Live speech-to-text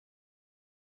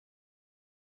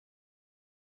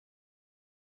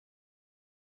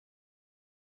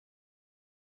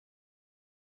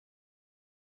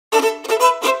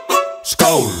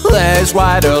Skål! There's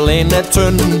white øl in a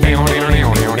tun.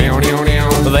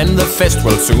 Then the fest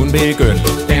will soon begin.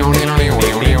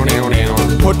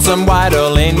 Put some white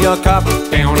øl in your cup.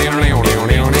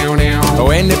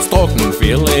 When it's drunken,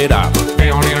 fill it up.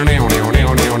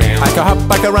 I can hop,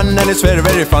 I can run, and it's very,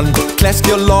 very fun. Clask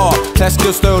your law, clask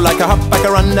your stove. I can hop, I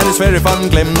can run, and it's very fun.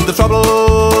 Glem the trouble.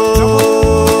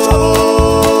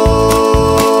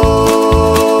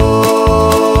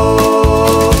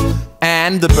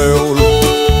 And the bowl.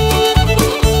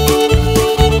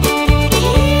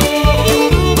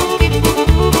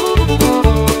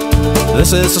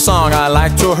 This is a song I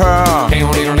like to hear.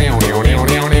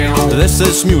 This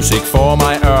is music for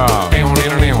my ear.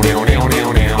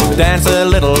 Dance a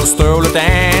little Støvle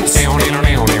dance.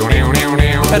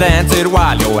 Dance it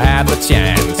while you have the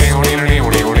chance.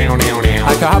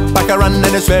 I can hop, I can run,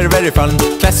 and it's very, very fun.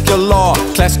 Clask your law,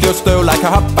 clask your stove. I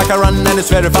can hop, I can run, and it's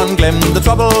very fun. Glem the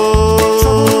trouble.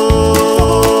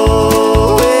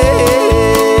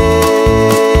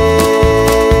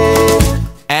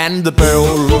 And the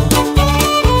bowl.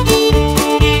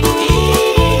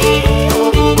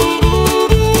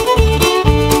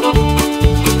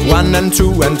 1 and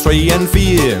 2 and 3 and 4.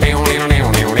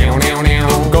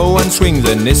 Go and swing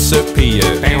the disappear.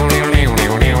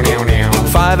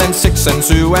 5 and 6 and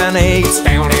 2 and 8.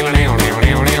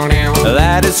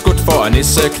 That is good for a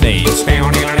nisseknæs.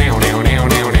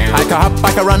 I can hop,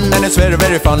 I can run, and it's very,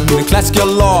 very fun. Clask your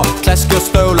law, clask your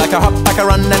stove. I can hop, I can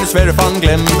run, and it's very fun.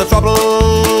 Glem the trouble.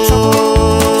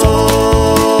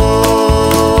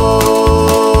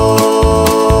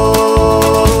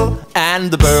 And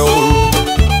the bowl.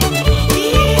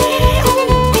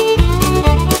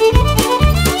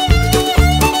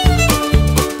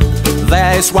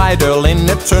 There's white øl in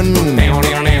a tun.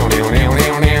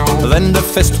 Then the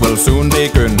fest will soon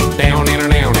begin.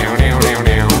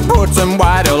 Put some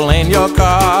white øl in your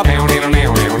cup.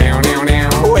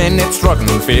 When it's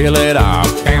rotten, fill it up.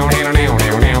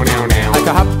 I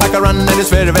can hop, I can run, and it's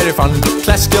very, very fun.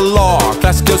 Clask your law,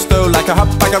 clask your stove. I can hop,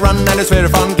 I can run, and it's very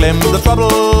fun. Glem the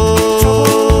trouble.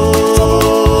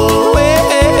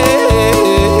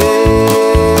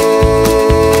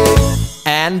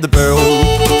 And the bowl.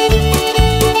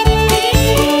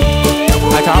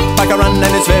 I can hop, I can run,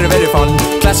 and it's very, very fun.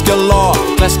 Clask your law,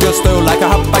 clask your stove. I can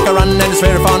hop, I can run, and it's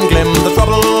very fun. Glem the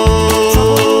trouble.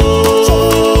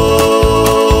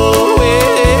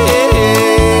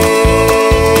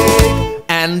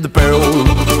 And the bowl.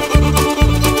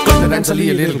 Gå ind og danser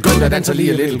lige lidt, gå ind og danser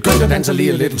lige lidt, gå ind og danser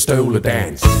lige lidt Støvle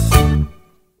dans.